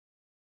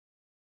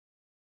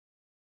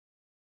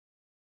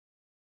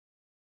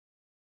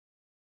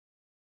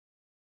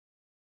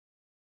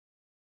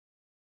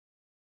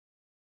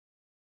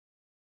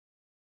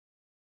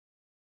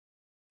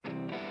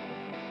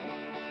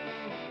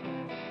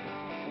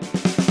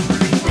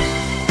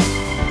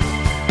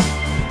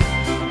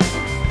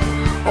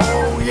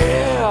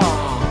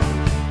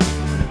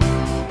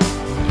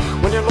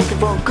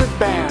for a good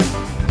band,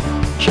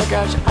 check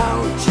us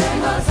out.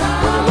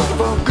 When you're looking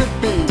for a good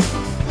beat,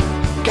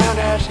 count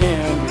us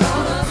in.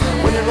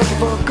 When you're looking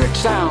for a good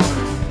sound,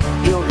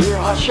 you'll hear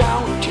us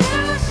shout.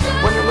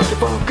 When you're looking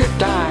for a good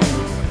time,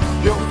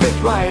 you'll fit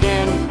right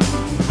in.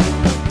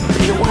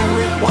 If you're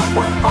wondering what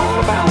we're all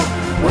about,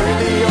 we're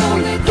the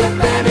only deaf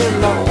band in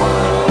the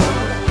world.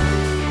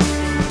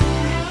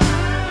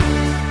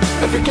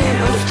 If you can't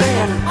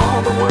understand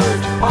all the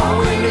words, all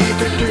we need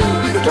to do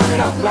is turn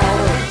it up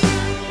louder.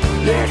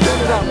 Yeah, turn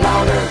it up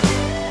louder.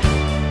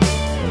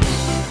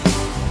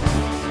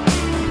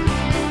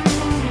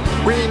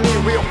 We need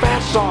a real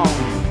fast song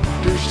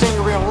to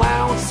sing real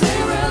loud,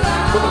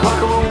 with a rock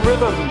and roll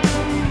rhythm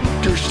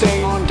to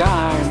stay on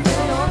time.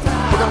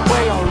 We're gonna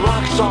play a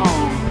rock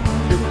song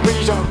to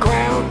please our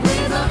crowd.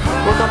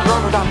 We're gonna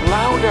turn it up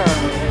louder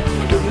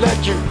to let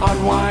you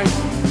unwind.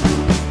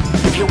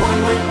 If you're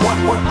wondering what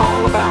we're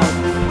all about,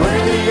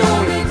 we're the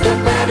only deaf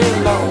band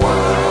in the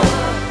world.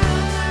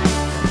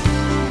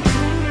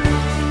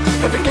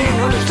 If you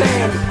can't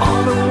understand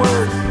all the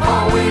words,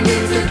 all we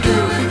need to do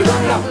is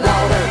turn it up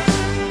louder.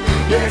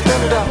 Yeah,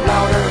 turn it up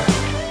louder.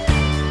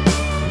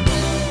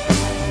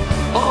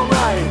 All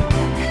right.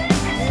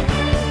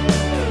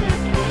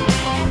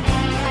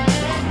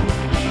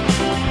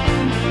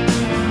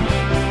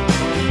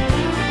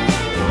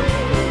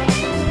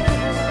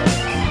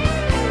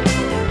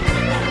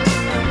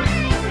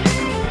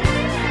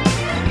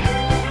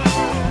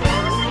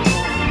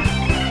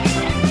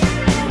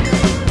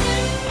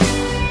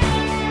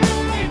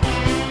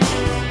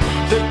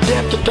 The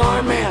deaf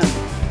guitar man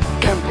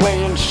can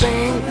play and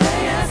sing,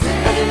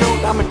 and you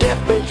know I'm a deaf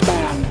bass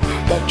man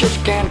that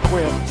just can't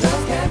quit.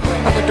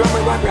 And the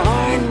drummer right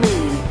behind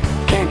me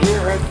can't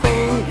hear a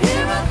thing.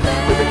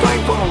 We've been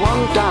playing for a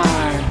long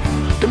time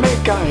to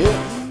make a hit.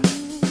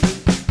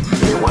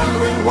 If you're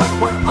wondering what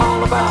we're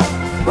all about,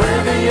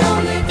 we're the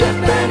only deaf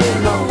band in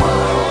the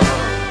world.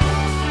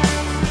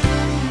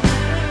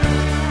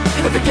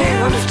 If you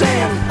can't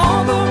understand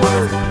all the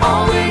words,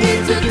 all we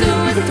need to do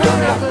is turn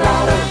it up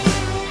louder.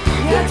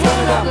 Yeah, turn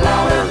it up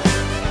louder.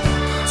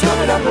 Turn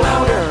it up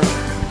louder.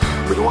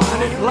 We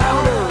want it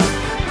louder.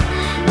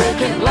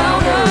 Make it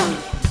louder.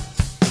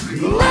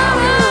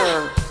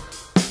 Louder.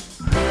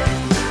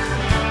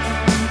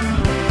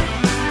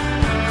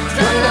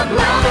 Turn it up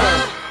louder.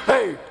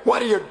 Hey,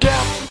 what are you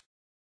deaf?